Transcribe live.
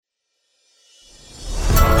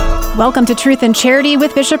Welcome to Truth and Charity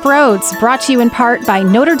with Bishop Rhoades, brought to you in part by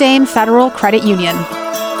Notre Dame Federal Credit Union.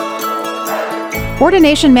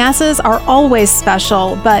 Ordination masses are always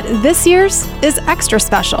special, but this year's is extra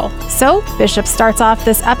special. So, Bishop starts off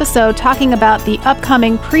this episode talking about the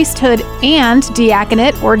upcoming priesthood and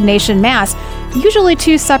diaconate ordination mass, usually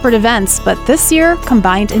two separate events, but this year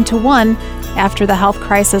combined into one after the health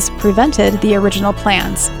crisis prevented the original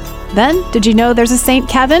plans. Then, did you know there's a St.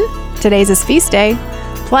 Kevin? Today's his feast day.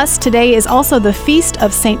 Plus, today is also the feast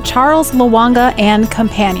of St. Charles Lwanga and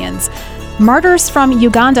companions, martyrs from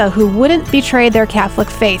Uganda who wouldn't betray their Catholic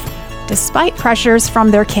faith, despite pressures from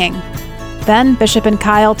their king. Then, Bishop and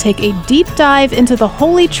Kyle take a deep dive into the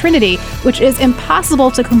Holy Trinity, which is impossible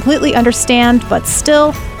to completely understand, but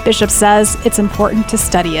still, Bishop says it's important to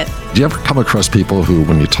study it. Do you ever come across people who,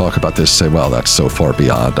 when you talk about this, say, well, that's so far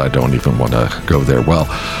beyond, I don't even want to go there? Well,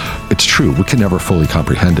 it's true. We can never fully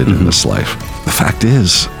comprehend it in this life. The fact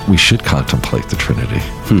is, we should contemplate the Trinity.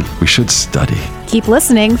 We should study. Keep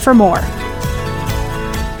listening for more.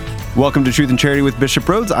 Welcome to Truth and Charity with Bishop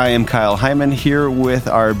Rhoades. I am Kyle Hyman here with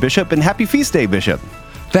our Bishop, and happy feast day, Bishop.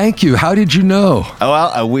 Thank you. How did you know? Oh,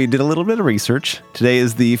 well, we did a little bit of research. Today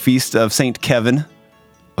is the feast of St. Kevin.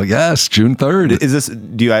 Oh, yes, June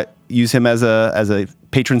 3rd. Do you use him as a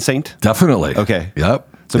patron saint? Definitely. Okay. Yep.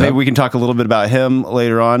 So maybe we can talk a little bit about him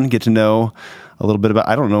later on, get to know a little bit about,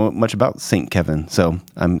 I don't know much about St. Kevin, so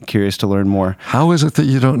I'm curious to learn more. How is it that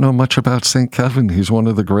you don't know much about St. Kevin? He's one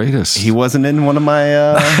of the greatest. He wasn't in one of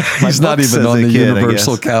my He's not even on the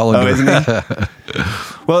universal calendar. Oh, isn't he?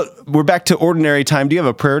 Well, we're back to ordinary time. Do you have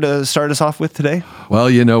a prayer to start us off with today? Well,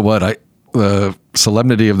 you know what? The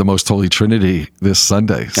Solemnity of the Most Holy Trinity this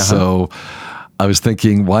Sunday. So I was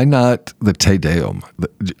thinking, why not the Te Deum?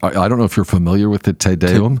 I don't know if you're familiar with the Te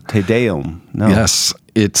Deum. Te Deum, no. Yes,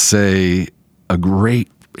 it's a great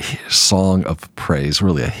song of praise,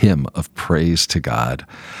 really a hymn of praise to God,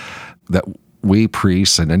 that we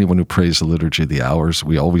priests and anyone who prays the Liturgy of the Hours,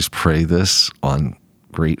 we always pray this on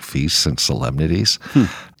great feasts and solemnities.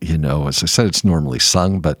 You know, as I said, it's normally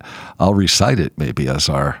sung, but I'll recite it maybe as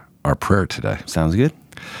our prayer today. Sounds good.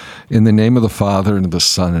 In the name of the Father, and of the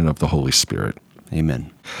Son, and of the Holy Spirit.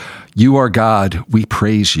 Amen. You are God, we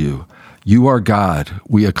praise you. You are God,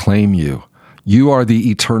 we acclaim you. You are the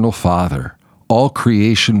eternal Father. All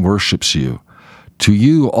creation worships you. To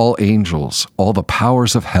you, all angels, all the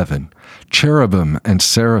powers of heaven, cherubim and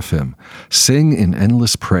seraphim, sing in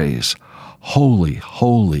endless praise. Holy,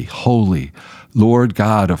 holy, holy, Lord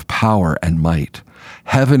God of power and might.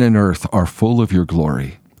 Heaven and earth are full of your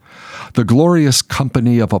glory. The glorious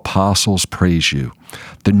company of apostles praise you.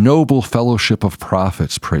 The noble fellowship of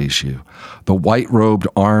prophets praise you. The white-robed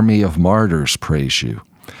army of martyrs praise you.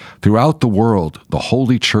 Throughout the world, the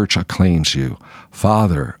Holy Church acclaims you,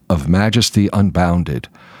 Father of majesty unbounded,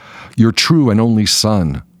 your true and only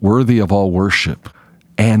Son, worthy of all worship,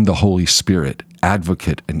 and the Holy Spirit,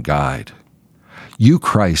 advocate and guide. You,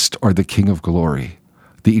 Christ, are the King of glory,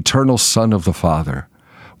 the eternal Son of the Father.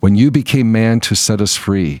 When you became man to set us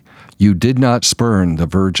free, you did not spurn the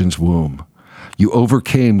Virgin's womb. You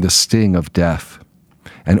overcame the sting of death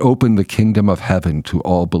and opened the kingdom of heaven to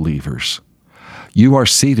all believers. You are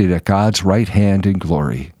seated at God's right hand in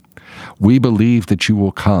glory. We believe that you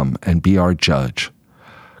will come and be our judge.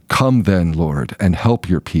 Come then, Lord, and help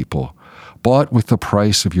your people, bought with the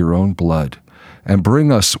price of your own blood, and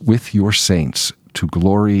bring us with your saints to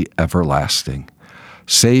glory everlasting.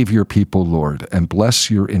 Save your people, Lord, and bless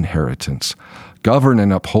your inheritance. Govern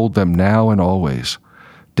and uphold them now and always.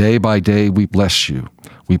 Day by day we bless you.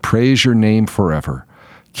 We praise your name forever.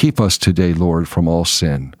 Keep us today, Lord, from all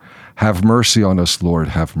sin. Have mercy on us, Lord,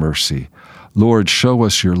 have mercy. Lord, show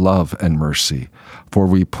us your love and mercy, for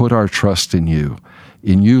we put our trust in you.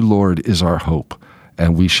 In you, Lord, is our hope,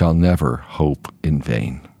 and we shall never hope in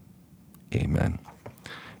vain. Amen.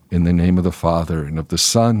 In the name of the Father, and of the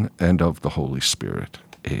Son, and of the Holy Spirit.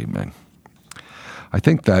 Amen. I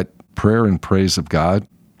think that prayer and praise of God,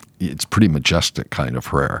 it's pretty majestic kind of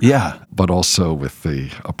prayer. Yeah. But also with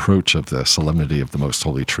the approach of the Solemnity of the Most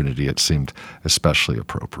Holy Trinity, it seemed especially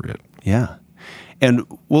appropriate. Yeah. And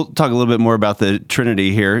we'll talk a little bit more about the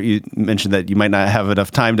Trinity here. You mentioned that you might not have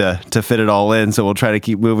enough time to fit it all in, so we'll try to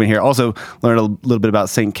keep moving here. Also, learn a little bit about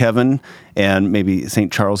St. Kevin and maybe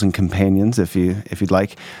St. Charles and companions if you'd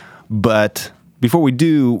like. But before we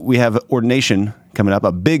do, we have ordination coming up,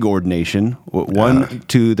 a big ordination, 1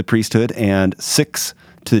 to the priesthood and 6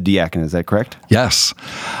 to the diaconate. Is that correct? Yes.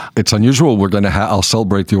 It's unusual. I'll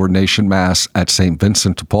celebrate the ordination mass at St.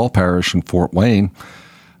 Vincent de Paul Parish in Fort Wayne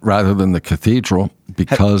rather than the cathedral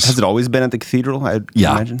because... Has it always been at the cathedral, I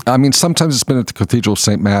imagine? I mean, sometimes it's been at the Cathedral of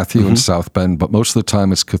St. Matthew in South Bend, but most of the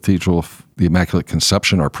time it's Cathedral of the Immaculate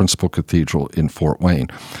Conception, our principal cathedral in Fort Wayne.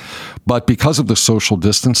 But because of the social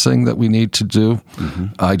distancing that we need to do,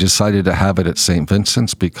 I decided to have it at St.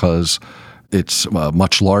 Vincent's because it's a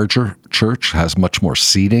much larger church, has much more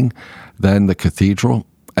seating than the cathedral.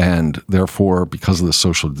 And therefore, because of the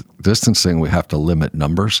social distancing, we have to limit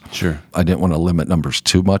numbers. Sure. I didn't want to limit numbers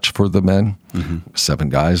too much for the men, 7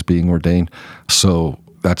 guys being ordained. So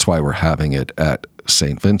that's why we're having it at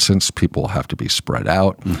St. Vincent's. People have to be spread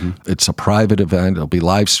out. It's a private event. It'll be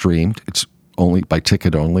live streamed. It's only by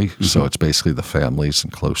ticket only. So it's basically the families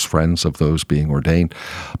and close friends of those being ordained.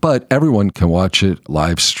 But everyone can watch it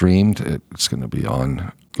live streamed. It's going to be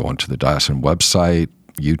going to the diocesan website,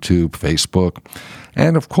 YouTube, Facebook,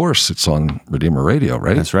 and of course, it's on Redeemer Radio,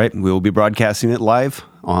 right? That's right. We will be broadcasting it live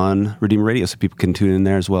on Redeemer Radio, so people can tune in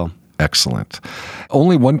there as well. Excellent.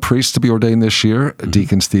 Only one priest to be ordained this year,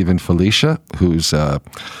 Deacon Stephen Felicia, who's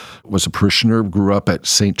was a parishioner, grew up at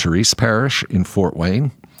St. Therese Parish in Fort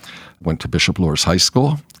Wayne, went to Bishop Loras High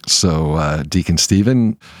School. So Deacon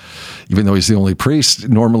Stephen, even though he's the only priest,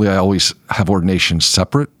 normally I always have ordinations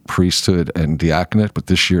separate, priesthood and diaconate, but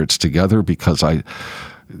this year it's together because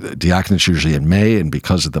diaconate's usually in May, and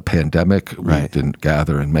because of the pandemic, we didn't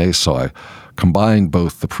gather in May, so I combined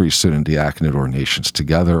both the priesthood and diaconate ordinations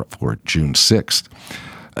together for June 6th.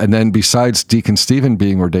 And then besides Deacon Stephen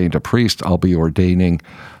being ordained a priest, I'll be ordaining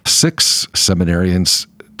 6 seminarians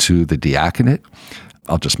to the diaconate.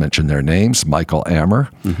 I'll just mention their names: Michael Ammer,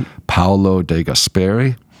 Paolo De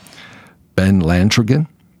Gasperi, Ben Landrigan,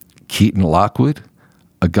 Keaton Lockwood,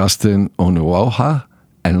 Augustine Onuoha,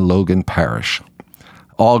 and Logan Parrish.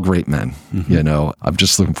 All great men, I'm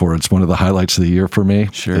just looking forward. It's one of the highlights of the year for me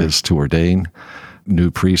is to ordain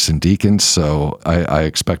new priests and deacons. So I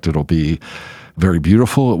expect it'll be very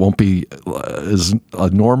beautiful. It won't be as a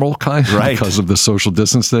normal kind because of the social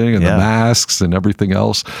distancing and the masks and everything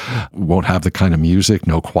else. We won't have the kind of music,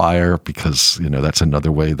 no choir, because, that's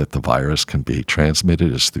another way that the virus can be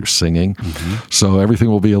transmitted is through singing. So everything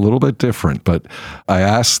will be a little bit different. But I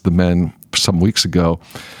asked the men some weeks ago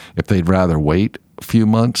if they'd rather wait a few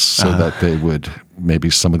months so that they would, maybe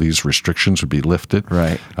some of these restrictions would be lifted.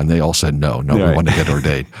 Right. And they all said, no, we want to get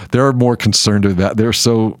ordained. They're more concerned about, they're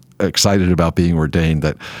so excited about being ordained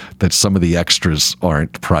that some of the extras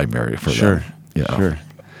aren't primary for them. Sure.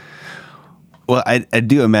 Well, I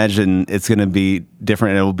do imagine it's going to be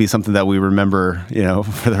different. It will be something that we remember,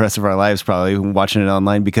 for the rest of our lives, probably watching it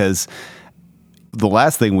online, because the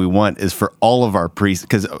last thing we want is for all of our priests,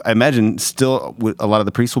 because I imagine still a lot of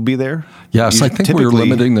the priests will be there. Yes, I think we're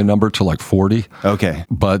limiting the number to like 40. Okay.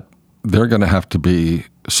 But they're going to have to be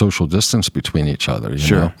social distance between each other,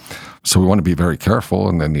 you know? So we want to be very careful,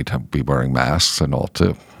 and they need to be wearing masks and all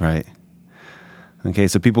too. Right. Okay,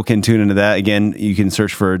 so people can tune into that. Again, you can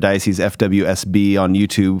search for Diocese FWSB on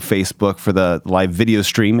YouTube, Facebook for the live video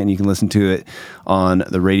stream, and you can listen to it on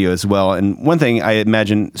the radio as well. And one thing I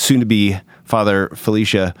imagine soon-to-be Father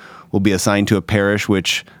Felicia will be assigned to a parish,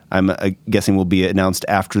 which I'm guessing will be announced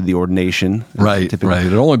after the ordination. Right. It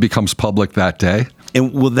only becomes public that day.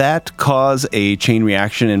 And will that cause a chain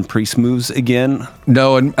reaction in priest moves again?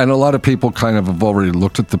 No, and a lot of people kind of have already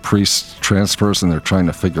looked at the priest transfers, and they're trying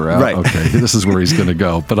to figure out, okay, this is where he's going to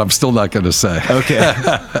go, but I'm still not going to say. Okay.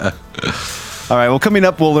 All right, well, coming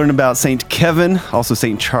up, we'll learn about St. Kevin, also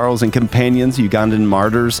St. Charles and Companions, Ugandan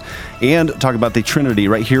martyrs, and talk about the Trinity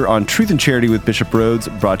right here on Truth and Charity with Bishop Rhoades,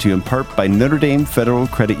 brought to you in part by Notre Dame Federal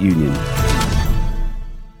Credit Union.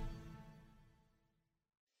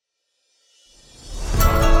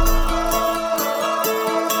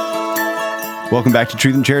 Welcome back to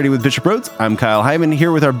Truth and Charity with Bishop Rhoades. I'm Kyle Hyman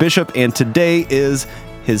here with our bishop, and today is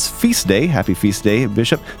his feast day. Happy feast day,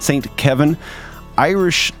 Bishop. St. Kevin,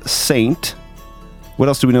 Irish saint. What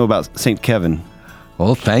else do we know about St. Kevin?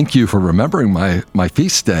 Well, thank you for remembering my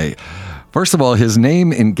feast day. First of all, his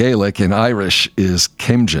name in Gaelic, in Irish, is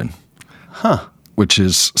Cemgen, which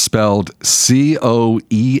is spelled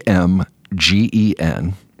Coemgen,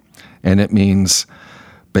 and it means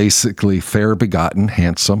basically fair begotten,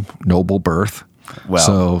 handsome, noble birth. Well,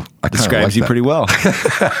 so I describes like you that. pretty well.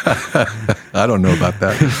 I don't know about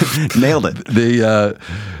that. Nailed it.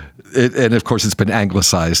 And of course, it's been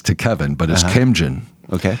anglicized to Kevin, but it's Cemgen.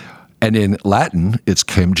 Okay. And in Latin, it's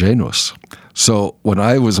Cemgenus. So when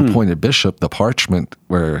I was appointed bishop, the parchment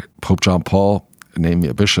where Pope John Paul named me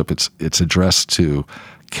a bishop, it's addressed to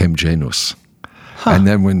Cemgenus. And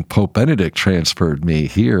then when Pope Benedict transferred me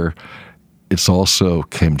here, it's also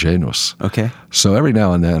Kim Janus. Okay. So every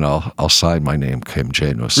now and then I'll sign my name Kim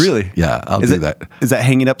Janus. Really? Yeah, I'll do that. Is that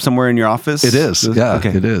hanging up somewhere in your office? It is. Yeah,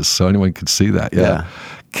 Okay. it is. So anyone can see that. Yeah.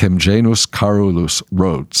 Kim Janus Carolus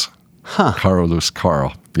Rhodes. Carolus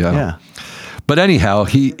Carl. Yeah. But anyhow,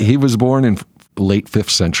 he was born in late 5th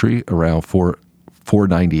century, around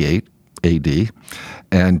 498 AD,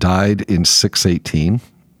 and died in 618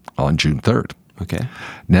 on June 3rd. Okay.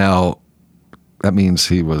 Now, that means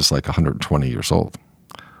he was like 120 years old.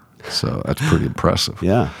 So that's pretty impressive.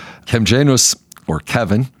 Yeah. Kim Janus, or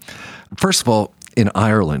Kevin, first of all, in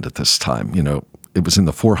Ireland at this time, it was in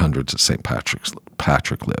the 400s that St.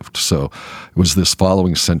 Patrick lived. So it was this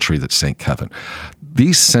following century that St. Kevin.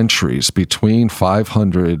 These centuries between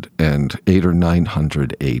 500 and 800 or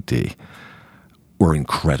 900 AD were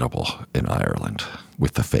incredible in Ireland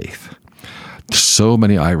with the faith. So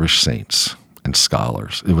many Irish saints and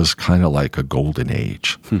scholars. It was kind of like a golden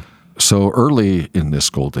age. So early in this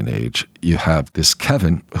golden age, you have this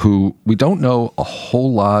Kevin who we don't know a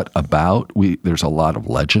whole lot about. There's a lot of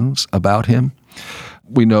legends about him.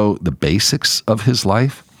 We know the basics of his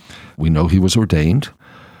life. We know he was ordained.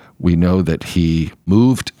 We know that he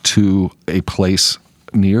moved to a place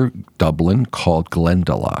near Dublin called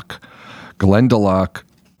Glendalough. Glendalough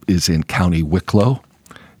is in County Wicklow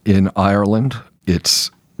in Ireland.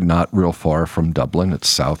 It's not real far from Dublin. It's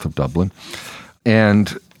south of Dublin.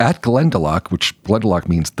 And at Glendalough, which Glendalough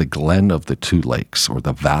means the glen of the two lakes, or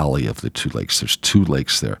the valley of the two lakes. There's two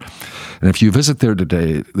lakes there. And if you visit there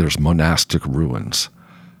today, there's monastic ruins.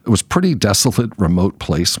 It was a pretty desolate, remote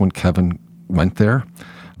place when Kevin went there,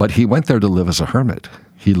 but he went there to live as a hermit.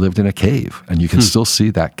 He lived in a cave, and you can still see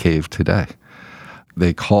that cave today.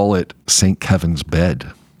 They call it St. Kevin's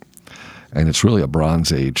Bed, and it's really a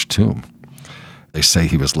Bronze Age tomb. They say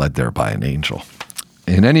he was led there by an angel.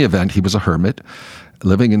 In any event, he was a hermit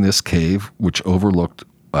living in this cave, which overlooked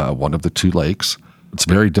one of the two lakes. It's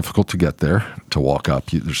very difficult to get there, to walk up.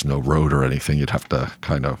 There's no road or anything. You'd have to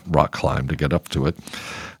kind of rock climb to get up to it.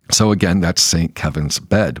 So again, that's St. Kevin's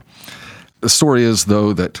Bed. The story is,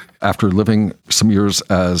 though, that after living some years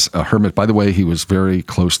as a hermit, by the way, he was very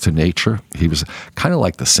close to nature. He was kind of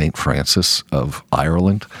like the St. Francis of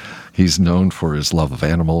Ireland. He's known for his love of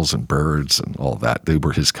animals and birds and all that. They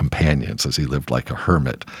were his companions as he lived like a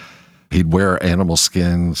hermit. He'd wear animal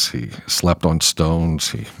skins. He slept on stones.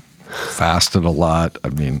 He fasted a lot.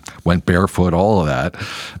 Went barefoot, all of that.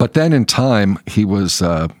 But then in time, he was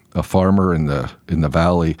a farmer in the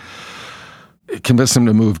valley. It convinced him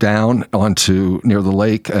to move down onto near the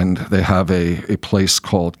lake, and they have a place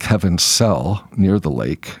called Kevin's Cell near the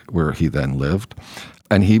lake where he then lived.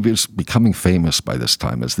 And he was becoming famous by this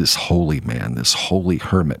time as this holy man, this holy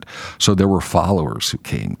hermit. So there were followers who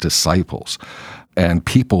came, disciples, and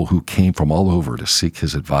people who came from all over to seek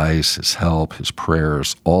his advice, his help, his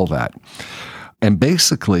prayers, all that. And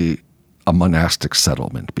basically, a monastic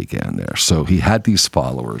settlement began there. So he had these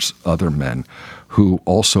followers, other men, who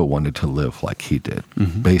also wanted to live like he did.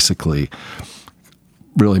 Basically,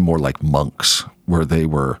 really more like monks, where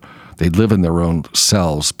they'd live in their own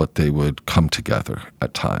cells, but they would come together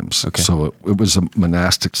at times. Okay. So it was a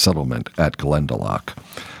monastic settlement at Glendalough.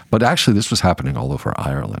 But actually, this was happening all over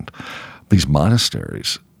Ireland. These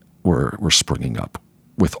monasteries were springing up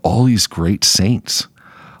with all these great saints,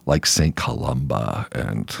 like St. Columba,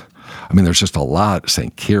 and there's just a lot,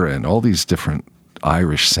 St. Kieran, all these different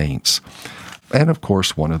Irish saints. And of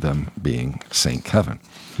course, one of them being St. Kevin.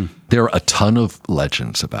 There are a ton of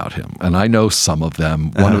legends about him, and I know some of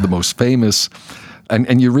them. One of the most famous,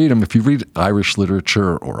 and you read them, if you read Irish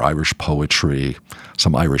literature or Irish poetry,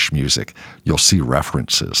 some Irish music, you'll see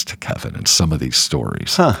references to Kevin in some of these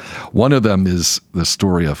stories. One of them is the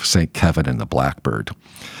story of St. Kevin and the blackbird.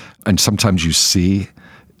 And sometimes you see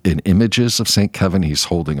in images of St. Kevin, he's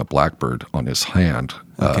holding a blackbird on his hand,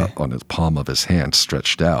 on his palm of his hand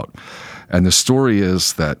stretched out. And the story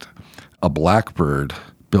is that a blackbird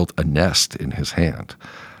built a nest in his hand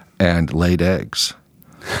and laid eggs.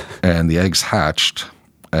 And the eggs hatched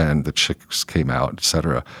and the chicks came out,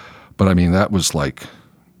 etc. But that was like,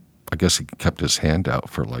 I guess he kept his hand out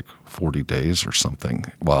for like 40 days or something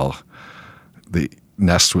while the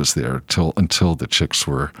nest was there until the chicks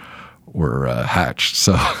were hatched.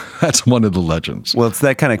 So that's one of the legends. Well, it's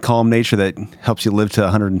that kind of calm nature that helps you live to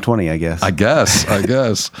 120, I guess. I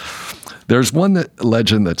guess. There's one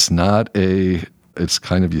legend that's it's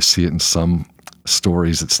kind of, you see it in some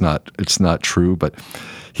stories, it's not true, but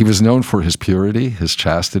he was known for his purity, his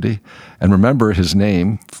chastity. And remember his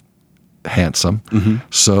name, handsome.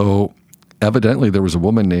 So evidently there was a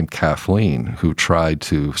woman named Kathleen who tried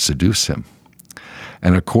to seduce him.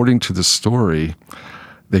 And according to the story,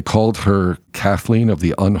 They called her Kathleen of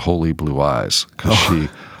the Unholy Blue Eyes because she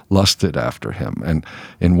lusted after him. And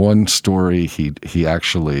in one story, she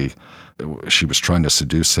was trying to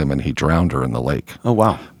seduce him, and he drowned her in the lake. Oh,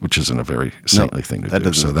 wow. Which isn't a very saintly thing to do.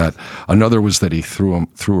 Doesn't. Another was that he threw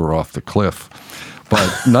her off the cliff.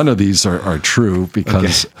 But none of these are true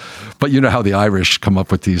because, but you know how the Irish come up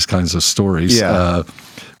with these kinds of stories. Yeah.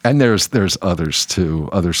 And there's others too,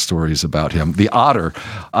 other stories about him. The otter,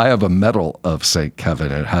 I have a medal of St.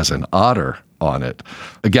 Kevin, and it has an otter on it.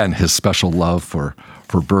 Again, his special love for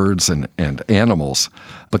birds and animals.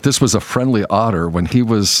 But this was a friendly otter. When he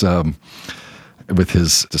was with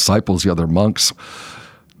his disciples, the other monks,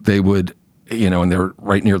 they would, and they're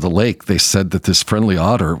right near the lake, they said that this friendly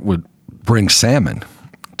otter would bring salmon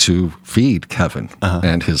to feed Kevin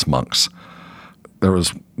and his monks. There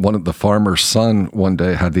was one of the farmer's son one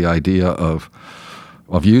day had the idea of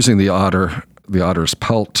using the otter's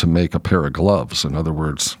pelt to make a pair of gloves. In other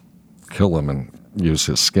words, kill him and use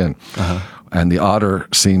his skin. And the otter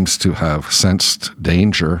seems to have sensed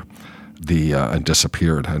danger and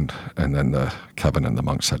disappeared. And then Kevin and the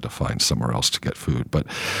monks had to find somewhere else to get food. But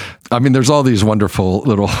I mean, there's all these wonderful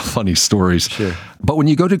little funny stories. Sure. But when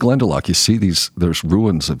you go to Glendalough, you see there's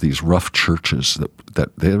ruins of these rough churches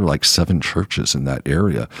that there are like 7 churches in that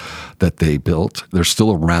area that they built. There's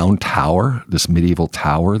still a round tower, this medieval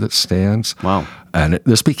tower that stands. Wow. And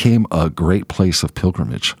this became a great place of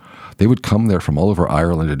pilgrimage. They would come there from all over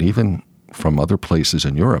Ireland and even from other places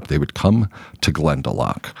in Europe. They would come to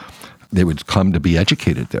Glendalough. They would come to be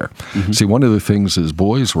educated there. Mm-hmm. See, one of the things is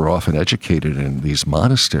boys were often educated in these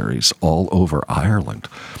monasteries all over Ireland.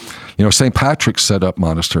 St. Patrick set up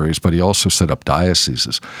monasteries, but he also set up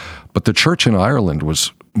dioceses. But the church in Ireland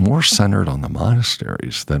was more centered on the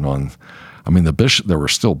monasteries than on, there were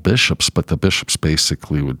still bishops, but the bishops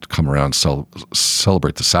basically would come around,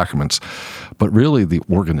 celebrate the sacraments. But really the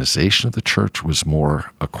organization of the church was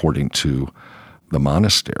more according to the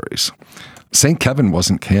monasteries. St. Kevin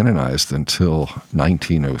wasn't canonized until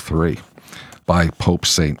 1903 by Pope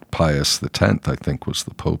St. Pius X, I think was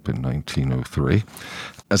the Pope in 1903.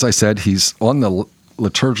 As I said, he's on the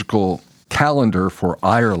liturgical calendar for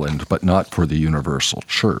Ireland, but not for the Universal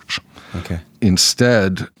Church. Okay.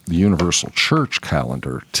 Instead, the Universal Church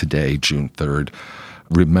calendar today, June 3rd,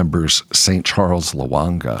 remembers St. Charles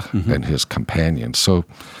Lwanga and his companions. So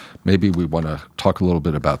maybe we want to talk a little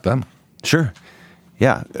bit about them. Sure.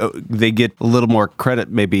 Yeah. They get a little more credit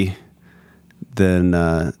maybe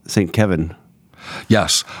than St. Kevin.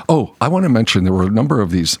 Yes. Oh, I want to mention there were a number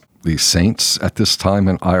of these saints at this time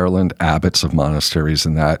in Ireland, abbots of monasteries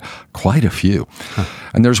and that, quite a few. Huh.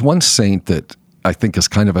 And there's one saint that I think is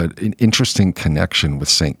kind of an interesting connection with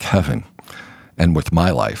St. Kevin and with my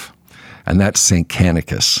life, and that's St.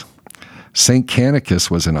 Canicus. St. Canicus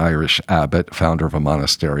was an Irish abbot, founder of a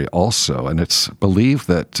monastery also, and it's believed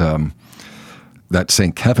that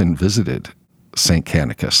St. Kevin visited St.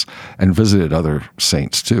 Canicus and visited other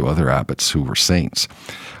saints too, other abbots who were saints.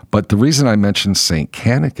 But the reason I mentioned St.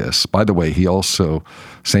 Canicus, by the way,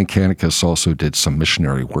 St. Canicus also did some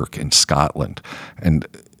missionary work in Scotland, and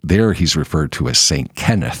there he's referred to as St.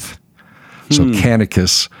 Kenneth. So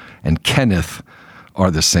Canicus and Kenneth are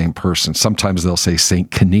the same person. Sometimes they'll say St.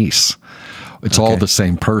 Canice. It's all the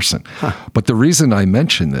same person. Huh. But the reason I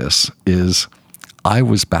mention this is I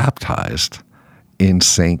was baptized in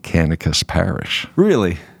St. Canicus Parish.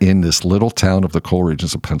 Really? In this little town of the coal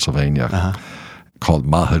regions of Pennsylvania called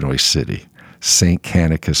Mahanoy City, St.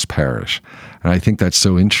 Canicus Parish. And I think that's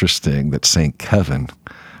so interesting that St. Kevin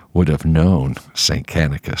would have known St.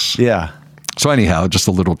 Canicus. Yeah. So anyhow, just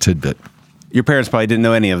a little tidbit. Your parents probably didn't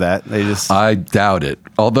know any of that. I doubt it.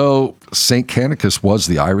 Although St. Canicus was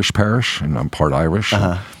the Irish parish, and I'm part Irish,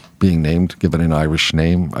 being named, given an Irish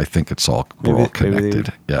name, I think we're all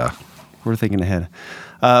connected. Yeah. We're thinking ahead.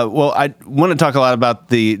 Well, I want to talk a lot about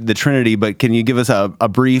the Trinity, but can you give us a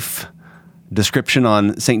brief description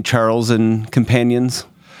on St. Charles and companions?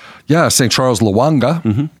 Yeah, St. Charles Lwanga.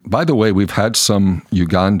 Mm-hmm. By the way, we've had some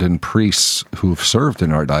Ugandan priests who've served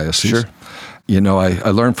in our diocese. Sure.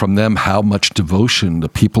 I learned from them how much devotion the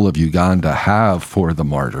people of Uganda have for the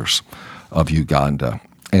martyrs of Uganda.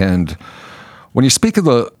 And when you speak of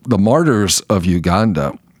the martyrs of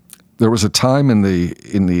Uganda, there was a time in the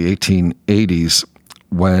 1880s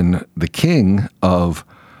when the king of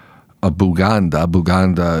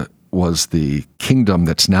Buganda was the kingdom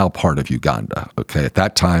that's now part of Uganda. Okay, at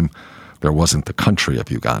that time, there wasn't the country of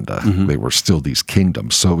Uganda. Mm-hmm. They were still these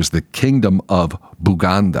kingdoms. So it was the kingdom of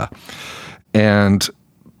Buganda. And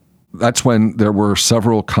that's when there were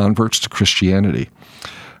several converts to Christianity.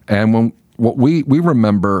 And what we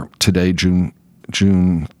remember today, June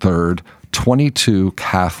 3rd, 22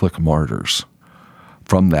 Catholic martyrs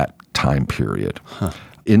from that time period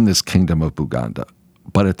in this kingdom of Buganda.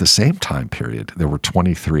 But at the same time period, there were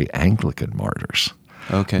 23 Anglican martyrs.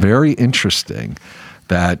 Okay. Very interesting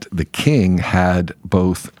that the king had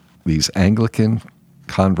both these Anglican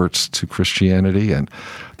converts to Christianity and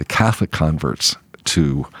the Catholic converts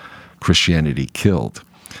to Christianity killed.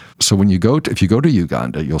 So if you go to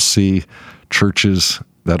Uganda, you'll see churches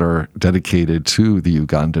that are dedicated to the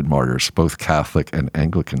Ugandan martyrs, both Catholic and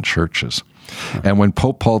Anglican churches. And when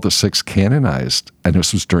Pope Paul VI canonized, and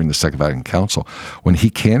this was during the Second Vatican Council, when he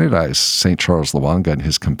canonized St. Charles Lwanga and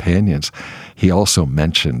his companions, he also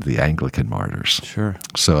mentioned the Anglican martyrs. Sure.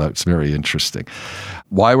 So it's very interesting.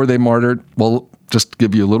 Why were they martyred? Well, just to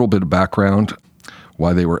give you a little bit of background,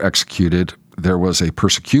 why they were executed. There was a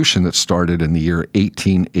persecution that started in the year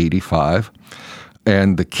 1885,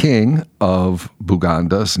 and the king of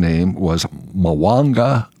Buganda's name was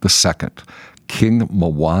Mwanga II, King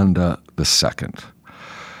Mwanga II.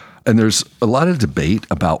 And there's a lot of debate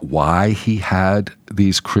about why he had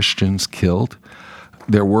these Christians killed.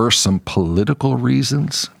 There were some political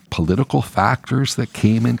reasons, political factors that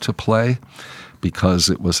came into play, because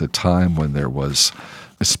it was a time when there was,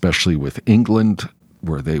 especially with England,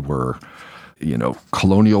 where they were,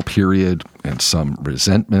 colonial period and some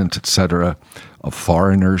resentment, etc., of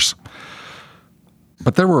foreigners.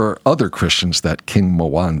 But there were other Christians that King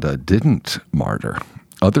Mwanga didn't martyr.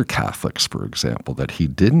 Other Catholics, for example, that he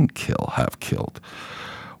didn't have killed.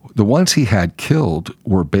 The ones he had killed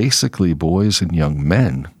were basically boys and young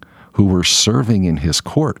men who were serving in his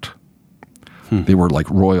court. They were like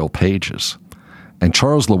royal pages. And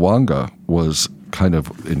Charles Lwanga was kind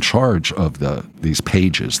of in charge of these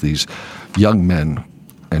pages, these young men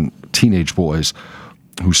and teenage boys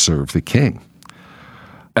who served the king.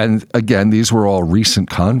 And again, these were all recent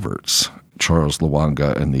converts, Charles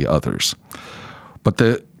Lwanga and the others. But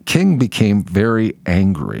the king became very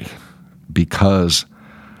angry because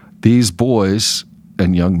these boys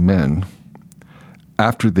and young men,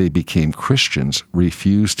 after they became Christians,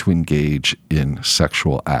 refused to engage in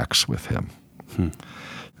sexual acts with him.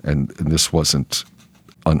 And this wasn't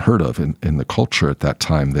unheard of in the culture at that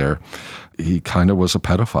time there. He kind of was a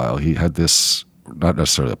pedophile. He had this, not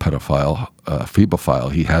necessarily a pedophile,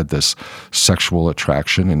 phebophile. He had this sexual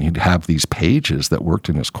attraction, and he'd have these pages that worked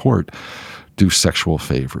in his court do sexual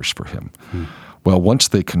favors for him. Well, once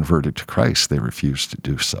they converted to Christ, they refused to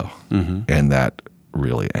do so. And that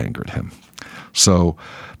really angered him. So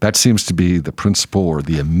that seems to be the principal or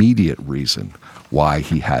the immediate reason why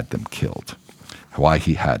he had them killed, why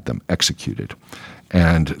he had them executed.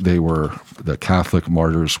 And the Catholic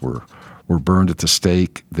martyrs were burned at the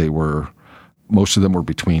stake. Most of them were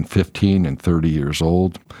between 15 and 30 years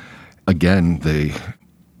old. Again, they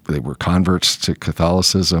were converts to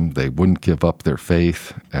Catholicism. They wouldn't give up their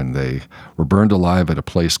faith, and they were burned alive at a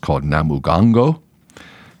place called Namugongo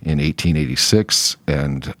in 1886.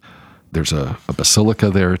 And there's a basilica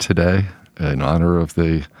there today in honor of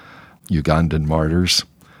the Ugandan martyrs.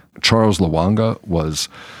 Charles Lwanga was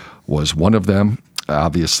one of them.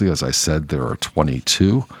 Obviously, as I said, there are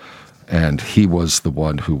 22, and he was the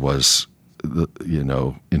one who was,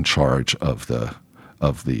 in charge of the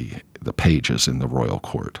pages in the royal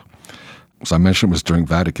court. As I mentioned, it was during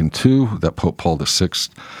Vatican II that Pope Paul VI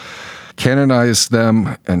canonized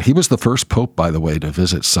them, and he was the first pope, by the way, to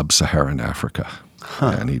visit sub-Saharan Africa.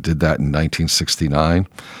 And he did that in 1969,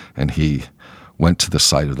 and he went to the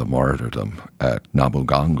site of the martyrdom at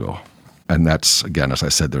Namugongo. And that's, again, as I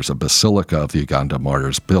said, there's a basilica of the Uganda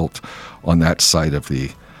martyrs built on that site of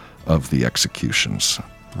the executions.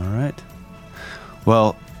 All right.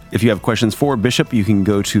 Well, if you have questions for Bishop, you can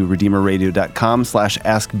go to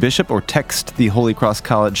redeemerradio.com/askbishop or text the Holy Cross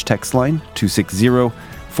College text line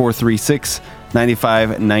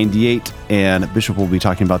 260-436-9598. And Bishop will be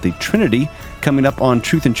talking about the Trinity coming up on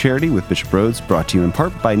Truth and Charity with Bishop Rhoades, brought to you in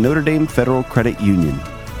part by Notre Dame Federal Credit Union.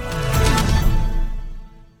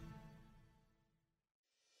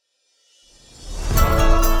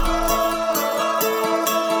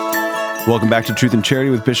 Welcome back to Truth and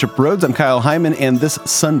Charity with Bishop Rhoades. I'm Kyle Hyman, and this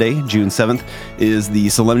Sunday, June 7th, is the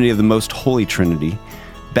Solemnity of the Most Holy Trinity.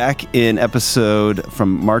 Back in episode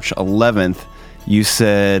from March 11th, you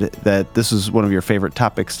said that this was one of your favorite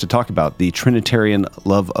topics to talk about, the Trinitarian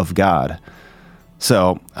love of God.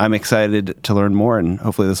 So I'm excited to learn more, and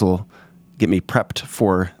hopefully this will get me prepped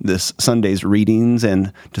for this Sunday's readings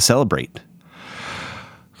and to celebrate.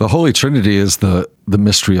 The Holy Trinity is the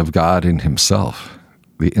mystery of God in himself,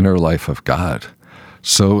 the inner life of God.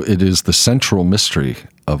 So it is the central mystery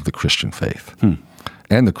of the Christian faith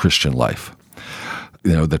and the Christian life.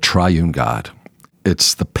 The triune God.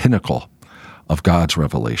 It's the pinnacle of God's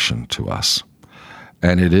revelation to us.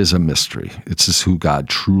 And it is a mystery. It's just who God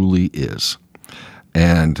truly is.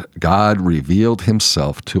 And God revealed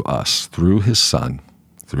himself to us through his Son,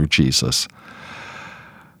 through Jesus.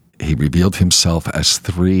 He revealed himself as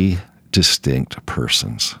three distinct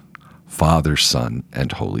persons: Father, Son,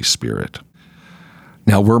 and Holy Spirit.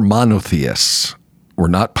 Now, we're monotheists. We're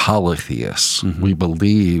not polytheists. We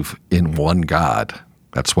believe in one God.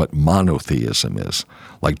 That's what monotheism is.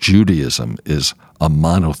 Like Judaism is a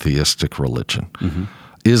monotheistic religion.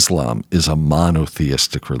 Islam is a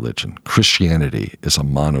monotheistic religion. Christianity is a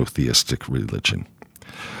monotheistic religion.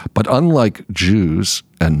 But unlike Jews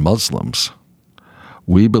and Muslims,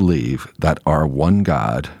 we believe that our one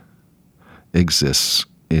God exists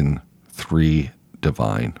in three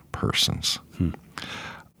divine persons.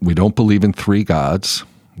 We don't believe in three gods.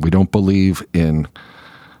 We don't believe in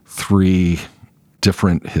three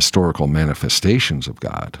different historical manifestations of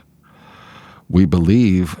God. We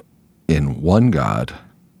believe in one God,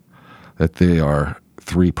 that they are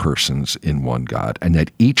three persons in one God, and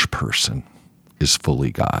that each person is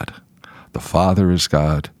fully God. The Father is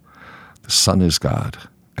God, the Son is God,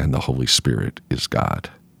 and the Holy Spirit is God.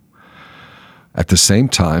 At the same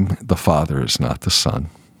time, the Father is not the Son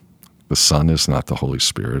is not the Holy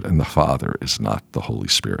Spirit, and the Father is not the Holy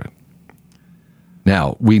Spirit.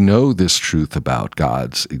 Now, we know this truth about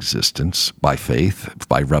God's existence by faith,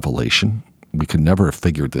 by revelation. We could never have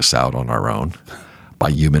figured this out on our own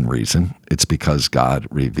by human reason. It's because God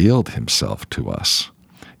revealed himself to us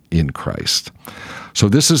in Christ. So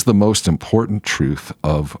this is the most important truth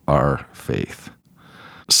of our faith.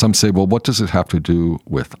 Some say, well, what does it have to do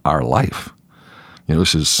with our life?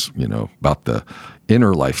 This is, about the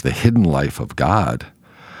inner life, the hidden life of God.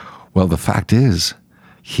 Well, the fact is,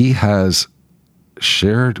 he has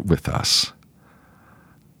shared with us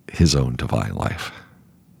his own divine life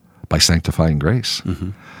by sanctifying grace.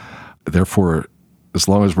 Therefore, as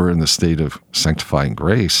long as we're in the state of sanctifying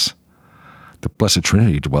grace, the Blessed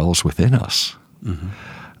Trinity dwells within us.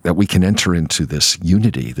 That we can enter into this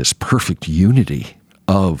unity, this perfect unity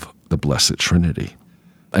of the Blessed Trinity.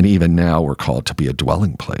 And even now we're called to be a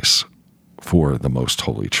dwelling place for the Most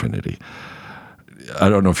Holy Trinity. I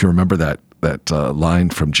don't know if you remember that line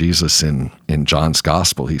from Jesus in John's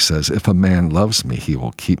Gospel. He says, "If a man loves me, he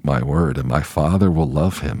will keep my word, and my Father will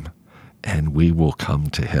love him, and we will come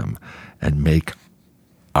to him and make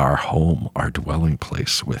our home, our dwelling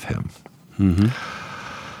place with him."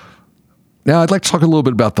 Now, I'd like to talk a little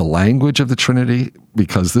bit about the language of the Trinity,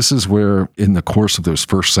 because this is where, in the course of those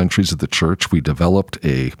first centuries of the church, we developed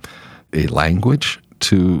a language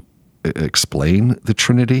to explain the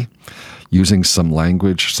Trinity, using some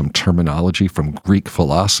language, some terminology from Greek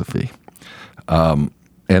philosophy. And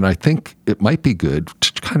I think it might be good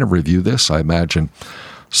to kind of review this. I imagine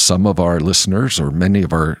some of our listeners, or many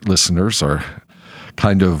of our listeners, are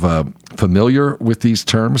kind of familiar with these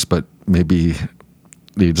terms, but maybe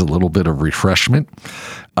needs a little bit of refreshment.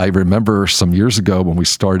 I remember some years ago when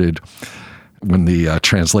the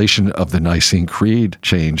translation of the Nicene Creed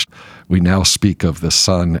changed, we now speak of the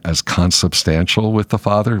Son as consubstantial with the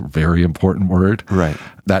Father. Very important word. Right.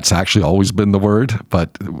 That's actually always been the word,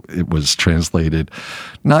 but it was translated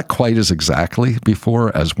not quite as exactly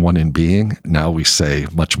before as one in being. Now we say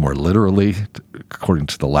much more literally, according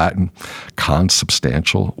to the Latin,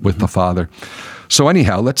 consubstantial with the Father. So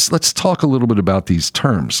anyhow, let's talk a little bit about these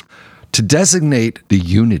terms. To designate the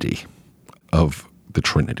unity of the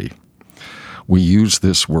Trinity, we use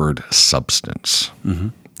this word substance.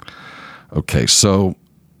 Okay, so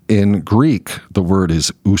in Greek, the word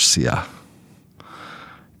is ousia.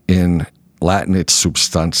 In Latin, it's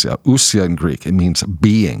substantia. Ousia in Greek, it means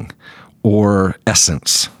being or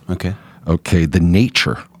essence. Okay, the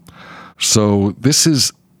nature. So this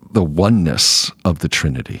is the oneness of the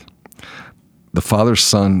Trinity. The Father,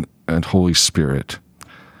 Son, and Holy Spirit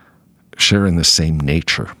share in the same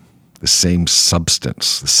nature, the same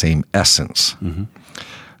substance, the same essence.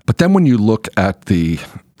 But then when you look at the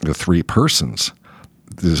three persons,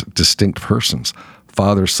 the distinct persons,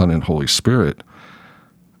 Father, Son, and Holy Spirit,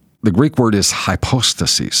 the Greek word is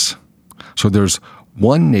hypostasis. So there's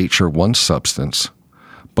one nature, one substance,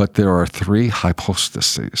 but there are three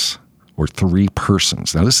hypostases, or three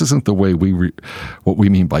persons. Now, this isn't the way what we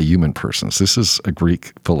mean by human persons. This is a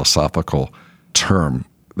Greek philosophical term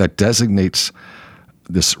that designates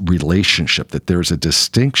this relationship, that there's a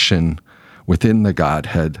distinction within the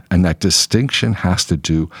Godhead, and that distinction has to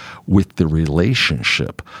do with the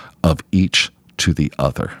relationship of each to the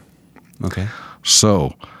other. Okay.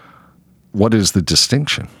 So, what is the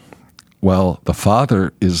distinction? Well, the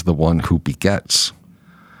Father is the one who begets.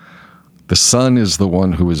 The Son is the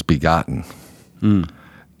one who is begotten.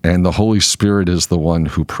 And the Holy Spirit is the one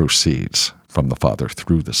who proceeds from the Father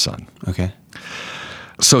through the Son. Okay.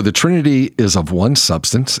 So the Trinity is of one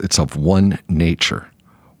substance. It's of one nature,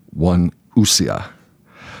 one ousia.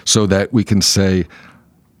 So that we can say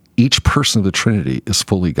each person of the Trinity is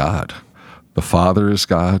fully God. The Father is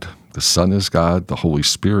God. The Son is God. The Holy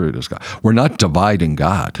Spirit is God. We're not dividing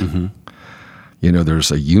God.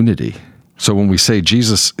 There's a unity. So when we say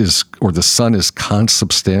Jesus is, or the Son is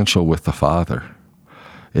consubstantial with the Father,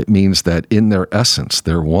 it means that in their essence,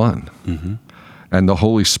 they're one. And the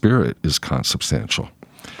Holy Spirit is consubstantial.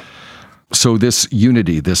 So this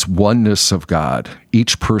unity, this oneness of God,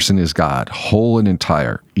 each person is God, whole and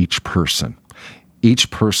entire, each person. Each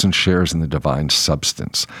person shares in the divine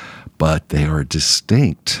substance, but they are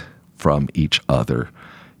distinct from each other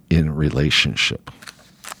in relationship.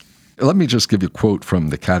 Let me just give you a quote from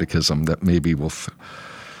the Catechism that maybe will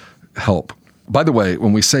help. By the way,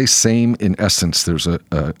 when we say same in essence, there's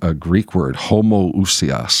a Greek word,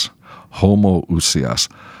 homoousios,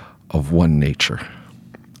 of one nature.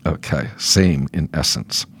 Okay, same in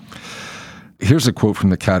essence. Here's a quote from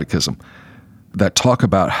the Catechism that talk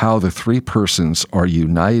about how the three persons are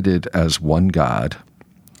united as one God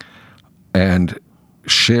and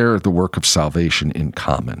share the work of salvation in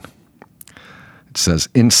common. It says,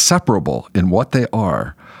 inseparable in what they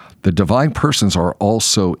are, the divine persons are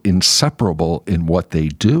also inseparable in what they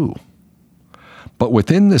do. But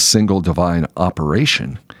within this single divine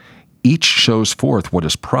operation, each shows forth what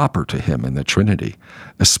is proper to him in the Trinity,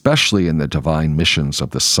 especially in the divine missions of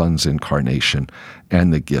the Son's incarnation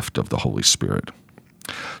and the gift of the Holy Spirit.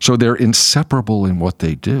 So they're inseparable in what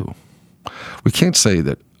they do. We can't say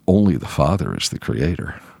that only the Father is the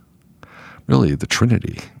creator. Really, the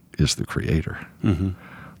Trinity is the creator.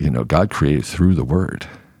 God created through the Word.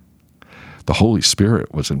 The Holy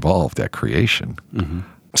Spirit was involved at creation.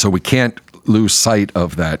 So we can't lose sight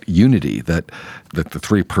of that unity, that the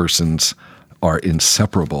three persons are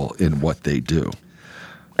inseparable in what they do.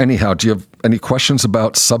 Anyhow, do you have any questions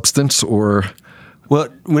about substance or Well,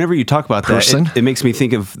 whenever you talk about person? that, it makes me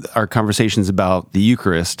think of our conversations about the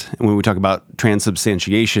Eucharist. And when we talk about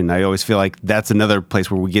transubstantiation, I always feel like that's another place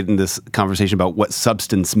where we get in this conversation about what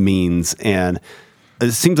substance means. And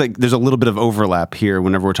it seems like there's a little bit of overlap here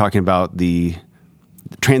whenever we're talking about the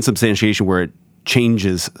transubstantiation where it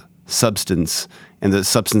changes substance and the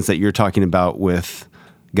substance that you're talking about with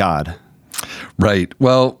God. Right.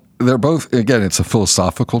 Well, they're both, again, it's a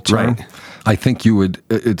philosophical term. Right. I think you would,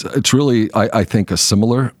 it's really, I think, a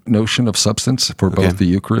similar notion of substance for both the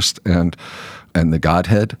Eucharist and the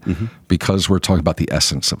Godhead, because we're talking about the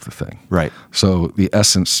essence of the thing. Right. So the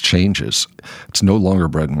essence changes. It's no longer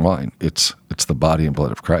bread and wine. It's the body and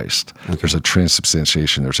blood of Christ. There's a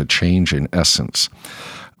transubstantiation. There's a change in essence.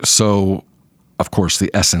 So, of course, the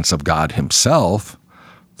essence of God himself,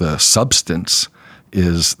 the substance,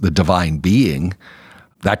 is the divine being.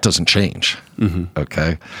 That doesn't change,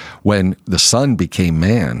 okay? When the Son became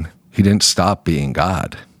man, he didn't stop being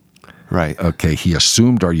God. Right. Okay, he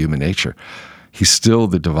assumed our human nature. He's still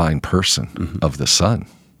the divine person of the Son.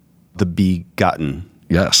 The begotten.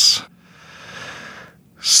 Yes.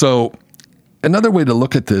 So another way to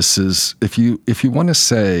look at this is if you want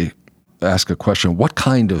to ask a question, what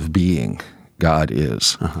kind of being God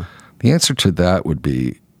is? The answer to that would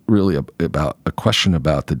be really about a question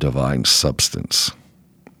about the divine substance.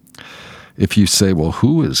 If you say, well,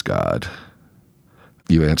 who is God?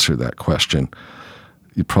 You answer that question.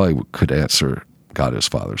 You probably could answer God is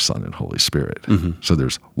Father, Son, and Holy Spirit. So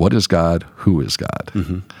there's what is God? Who is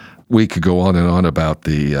God? We could go on and on about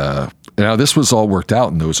now this was all worked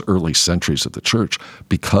out in those early centuries of the church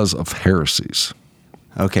because of heresies.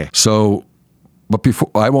 Okay. So, but before,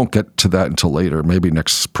 I won't get to that until later, maybe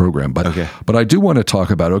next program. But I do want to talk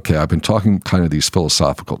about, I've been talking kind of these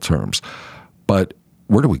philosophical terms, but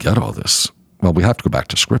where do we get all this? Well, we have to go back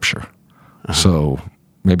to Scripture. So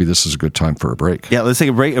maybe this is a good time for a break. Yeah, let's take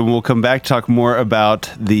a break and we'll come back to talk more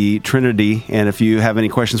about the Trinity. And if you have any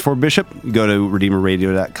questions for Bishop, go to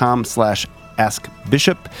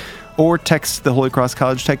redeemerradio.com/askbishop or text the Holy Cross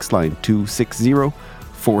College text line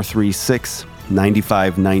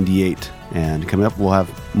 260-436-9598. And coming up, we'll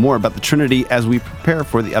have more about the Trinity as we prepare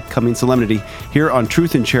for the upcoming solemnity here on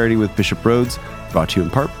Truth and Charity with Bishop Rhoades, brought to you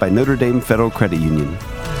in part by Notre Dame Federal Credit Union.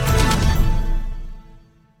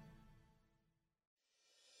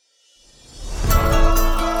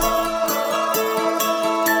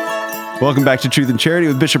 Welcome back to Truth and Charity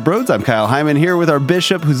with Bishop Rhoades. I'm Kyle Hyman here with our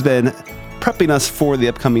bishop who's been prepping us for the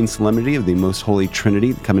upcoming solemnity of the Most Holy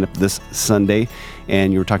Trinity coming up this Sunday.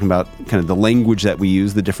 And you were talking about kind of the language that we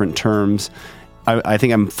use, the different terms. I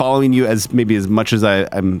think I'm following you as much as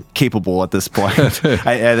I'm capable at this point.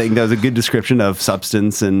 I think that was a good description of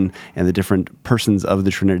substance and the different persons of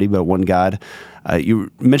the Trinity, but one God.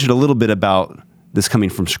 You mentioned a little bit about this coming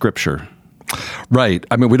from Scripture. Right.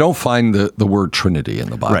 I mean, we don't find the word Trinity in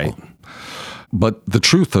the Bible. Right. But the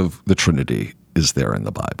truth of the Trinity is there in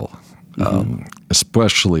the Bible,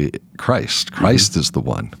 especially Christ. Christ is the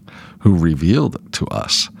one who revealed to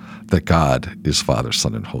us that God is Father,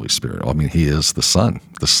 Son, and Holy Spirit. I mean, he is the Son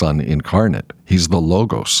incarnate. He's the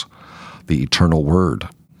Logos, the eternal Word.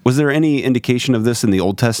 Was there any indication of this in the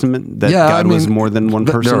Old Testament, that God was more than one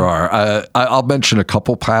person? There are. I'll mention a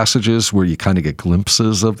couple passages where you kind of get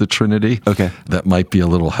glimpses of the Trinity that might be a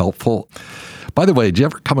little helpful. By the way, do you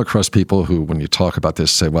ever come across people who, when you talk about this,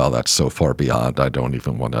 say, well, that's so far beyond, I don't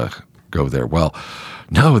even want to go there? Well,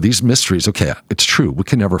 no, these mysteries, okay, it's true. We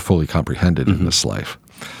can never fully comprehend it in this life.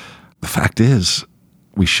 The fact is,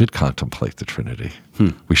 we should contemplate the Trinity.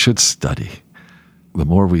 We should study. The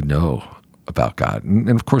more we know about God, and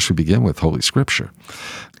of course we begin with Holy Scripture.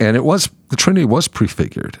 And the Trinity was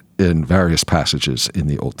prefigured in various passages in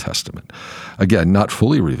the Old Testament. Again, not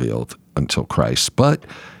fully revealed until Christ, but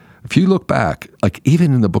if you look back, like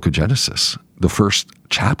even in the book of Genesis, the first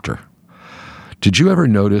chapter, did you ever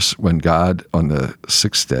notice when God, on the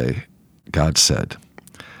sixth day, God said,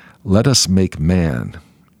 let us make man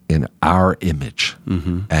in our image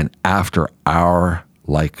and after our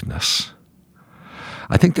likeness.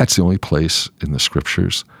 I think that's the only place in the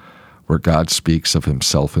Scriptures where God speaks of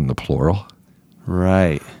himself in the plural.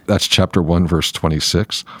 Right. That's chapter 1, verse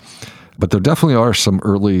 26. But there definitely are some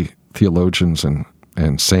early theologians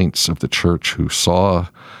and saints of the church who saw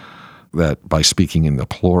that by speaking in the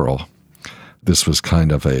plural, this was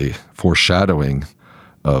kind of a foreshadowing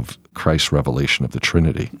of Christ's revelation of the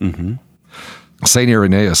Trinity. St.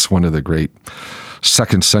 Irenaeus, one of the great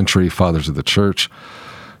 2nd century fathers of the church,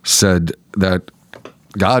 said that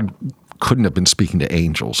God couldn't have been speaking to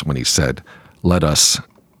angels when he said, let us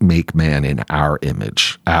make man in our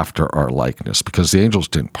image, after our likeness, because the angels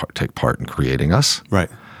didn't take part in creating us. Right.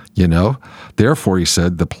 You know? Therefore, he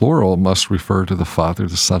said, the plural must refer to the Father,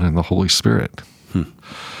 the Son, and the Holy Spirit.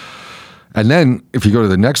 And then, if you go to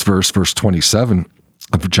the next verse, verse 27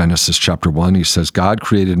 of Genesis chapter 1, he says, God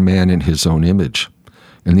created man in his own image.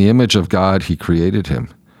 In the image of God, he created him.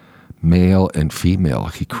 Male and female,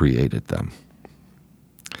 he created them.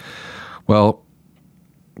 Well,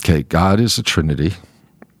 okay, God is a Trinity.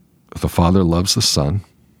 The Father loves the Son.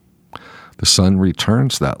 The Son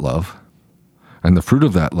returns that love. And the fruit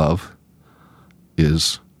of that love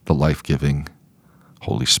is the life-giving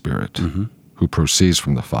Holy Spirit who proceeds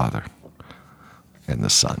from the Father and the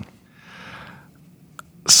Son.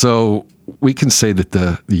 So we can say that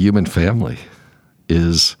the human family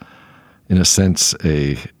is, in a sense,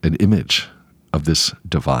 an image of this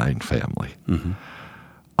divine family.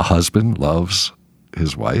 A husband loves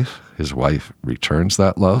his wife returns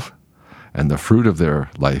that love, and the fruit of their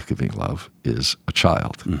life-giving love is a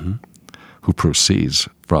child who proceeds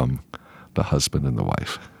from the husband and the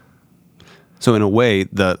wife. So in a way,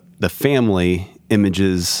 the family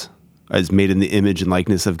images is made in the image and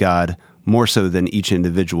likeness of God more so than each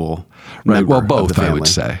individual member. Well, of both, the family. I would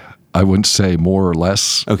say. I wouldn't say more or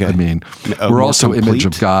less. Okay. I mean, we're also image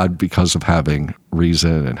of God because of having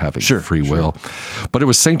reason and having free will. But it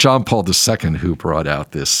was St. John Paul II who brought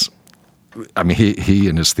out this. I mean, he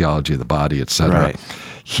in his theology of the body, et cetera,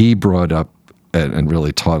 he brought up and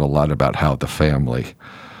really taught a lot about how the family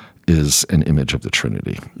is an image of the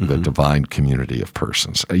Trinity, the divine community of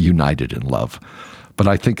persons, united in love. But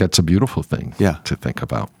I think that's a beautiful thing to think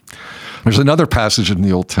about. There's another passage in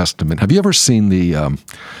the Old Testament. Have you ever seen the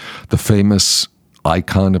famous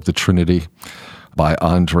icon of the Trinity by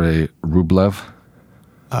Andrei Rublev?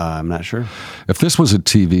 I'm not sure. If this was a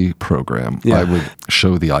TV program, I would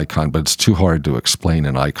show the icon, but it's too hard to explain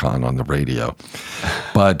an icon on the radio.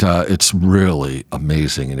 But it's really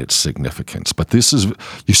amazing in its significance. But this is,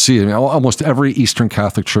 you see, in almost every Eastern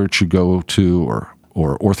Catholic church you go to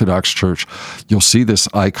or Orthodox church, you'll see this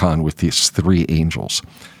icon with these three angels.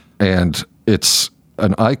 And it's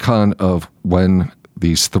an icon of when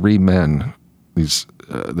these three men,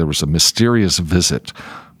 there was a mysterious visit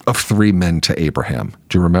of three men to Abraham.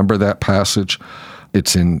 Do you remember that passage?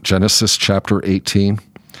 It's in Genesis chapter 18,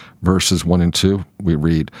 verses 1 and 2. We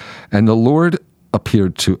read, "And the Lord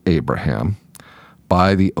appeared to Abraham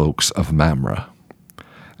by the oaks of Mamre,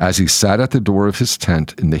 as he sat at the door of his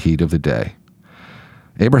tent in the heat of the day.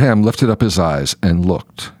 Abraham lifted up his eyes and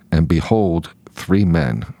looked, and behold, three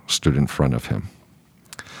men stood in front of him."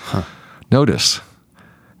 Notice,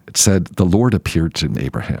 it said, the Lord appeared to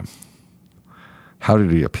Abraham. How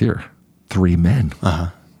did he appear? 3 men,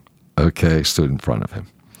 okay, stood in front of him.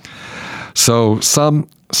 So some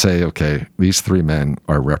say, okay, these 3 men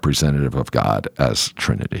are representative of God as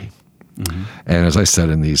Trinity. And as I said,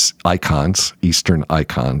 in these icons, Eastern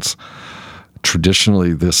icons,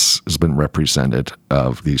 traditionally this has been represented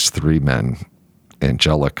of these 3 men,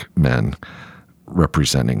 angelic men,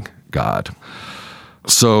 representing God.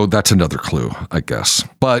 So that's another clue, I guess.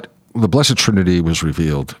 But the Blessed Trinity was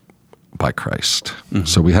revealed by Christ.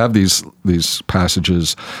 So we have these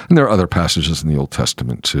passages, and there are other passages in the Old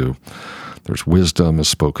Testament too. There's wisdom is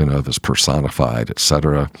spoken of as personified,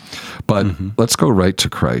 etc. But let's go right to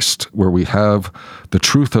Christ, where we have the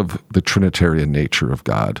truth of the Trinitarian nature of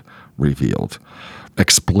God revealed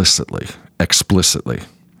explicitly.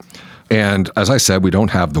 And as I said, we don't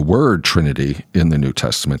have the word Trinity in the New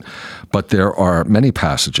Testament, but there are many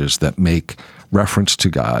passages that make reference to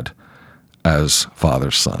God as Father,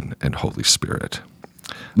 Son, and Holy Spirit.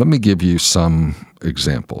 Let me give you some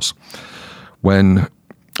examples. One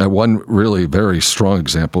really very strong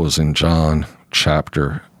example is in John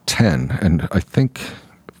chapter 10. And I think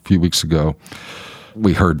a few weeks ago,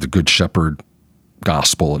 we heard the Good Shepherd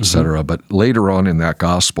gospel, etc. But later on in that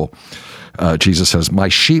gospel, Jesus says, "My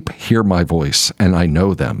sheep hear my voice, and I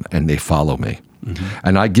know them, and they follow me.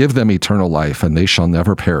 And I give them eternal life, and they shall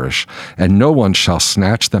never perish, and no one shall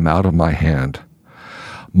snatch them out of my hand.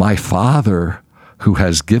 My Father, who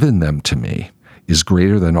has given them to me, is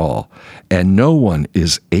greater than all, and no one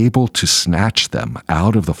is able to snatch them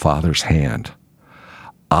out of the Father's hand.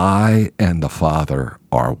 I and the Father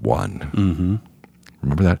are one."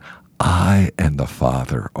 Remember that? I and the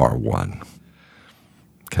Father are one.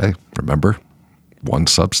 Okay, remember? One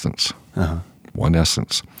substance, one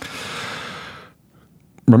essence.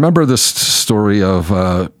 Remember this story of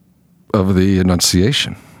the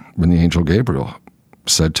Annunciation, when the angel Gabriel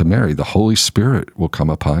said to Mary, "The Holy Spirit will come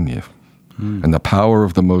upon you, and the power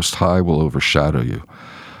of the Most High will overshadow you.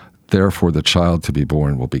 Therefore, the child to be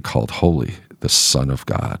born will be called Holy, the Son of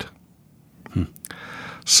God."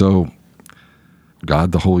 So,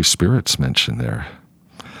 God the Holy Spirit's mentioned there.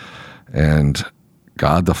 And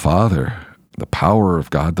God the Father, the power of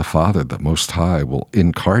God the Father, the Most High, will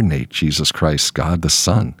incarnate Jesus Christ, God the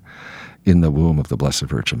Son, in the womb of the Blessed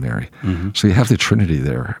Virgin Mary. So you have the Trinity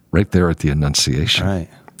there, right there at the Annunciation. Right.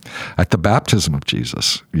 At the baptism of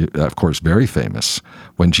Jesus, of course, very famous,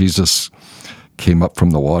 when Jesus came up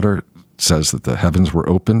from the water, it says that the heavens were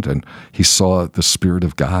opened and he saw the Spirit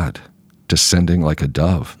of God descending like a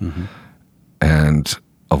dove, and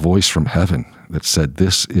a voice from heaven that said,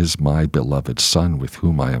 "This is my beloved Son with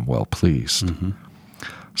whom I am well pleased."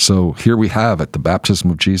 So here we have at the baptism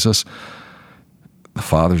of Jesus, the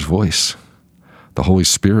Father's voice, the Holy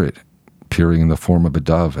Spirit appearing in the form of a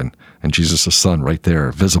dove, and Jesus the Son right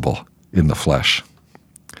there, visible in the flesh.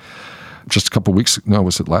 Just a couple weeks, no,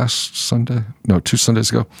 was it last Sunday? No, 2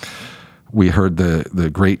 Sundays ago, we heard the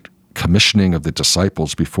great commissioning of the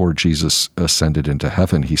disciples before Jesus ascended into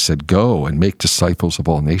heaven. He said, "Go and make disciples of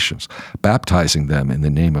all nations, baptizing them in the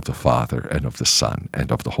name of the Father and of the Son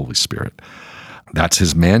and of the Holy Spirit." That's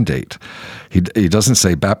his mandate. He doesn't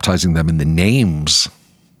say baptizing them in the names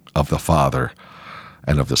of the Father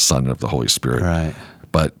and of the Son and of the Holy Spirit, Right.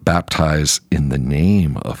 but baptize in the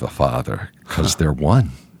name of the Father, because they're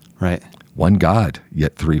one. Right. One God,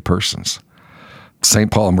 yet 3 persons.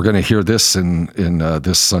 St. Paul, and we're going to hear this in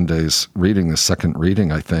this Sunday's reading, the second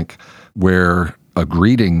reading, I think, where a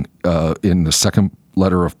greeting in the second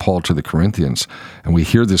letter of Paul to the Corinthians, and we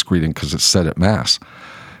hear this greeting because it's said at Mass.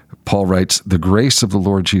 Paul writes, "The grace of the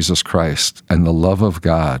Lord Jesus Christ and the love of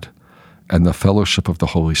God and the fellowship of the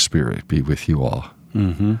Holy Spirit be with you all."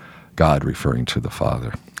 God referring to the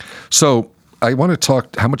Father. So I want to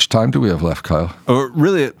talk, how much time do we have left, Kyle? We're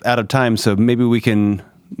really out of time, so maybe we can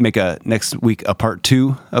make next week a part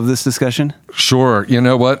 2 of this discussion. Sure. You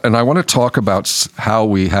know what? And I want to talk about how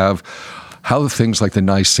the things like the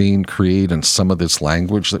Nicene Creed and some of this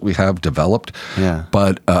language that we have developed,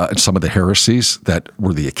 but and some of the heresies that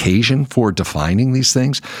were the occasion for defining these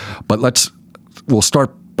things. But we'll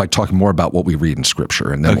start by talking more about what we read in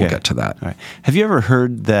Scripture, and then we'll get to that. All right. Have you ever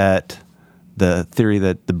heard that the theory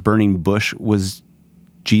that the burning bush was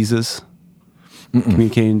Jesus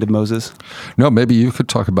communicating to Moses? No, maybe you could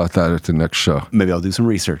talk about that at the next show. Maybe I'll do some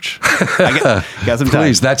research. I got some time.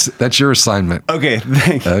 Please, that's your assignment. Okay,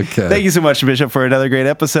 thank you so much, Bishop, for another great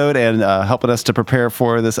episode and helping us to prepare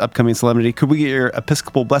for this upcoming solemnity. Could we get your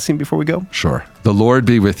Episcopal blessing before we go? Sure. The Lord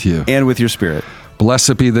be with you. And with your spirit.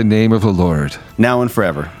 Blessed be the name of the Lord. Now and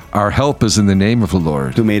forever. Our help is in the name of the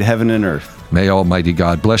Lord, who made heaven and earth. May Almighty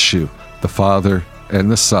God bless you, the Father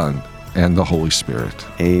and the Son and the Holy Spirit.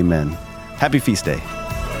 Amen. Happy feast day.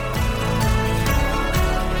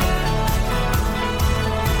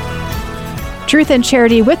 Truth and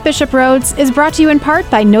Charity with Bishop Rhoades is brought to you in part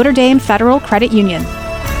by Notre Dame Federal Credit Union.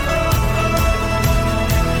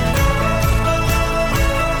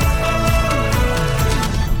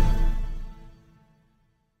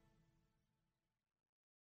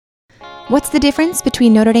 What's the difference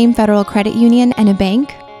between Notre Dame Federal Credit Union and a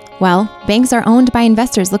bank? Well, banks are owned by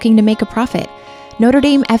investors looking to make a profit. Notre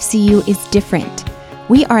Dame FCU is different.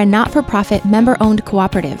 We are a not-for-profit, member-owned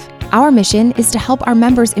cooperative. Our mission is to help our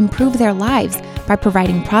members improve their lives by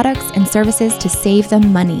providing products and services to save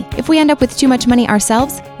them money. If we end up with too much money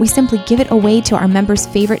ourselves, we simply give it away to our members'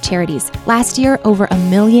 favorite charities. Last year, over $1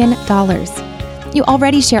 million. You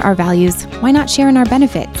already share our values. Why not share in our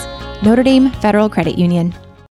benefits? Notre Dame Federal Credit Union.